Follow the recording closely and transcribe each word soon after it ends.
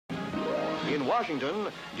In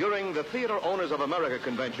Washington, during the Theater Owners of America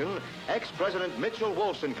convention, ex-President Mitchell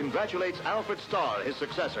Wolfson congratulates Alfred Starr, his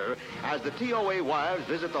successor, as the TOA wives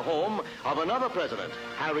visit the home of another president,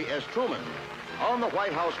 Harry S. Truman. On the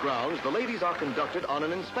White House grounds, the ladies are conducted on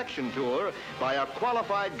an inspection tour by a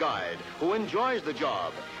qualified guide who enjoys the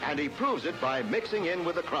job, and he proves it by mixing in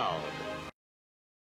with the crowd.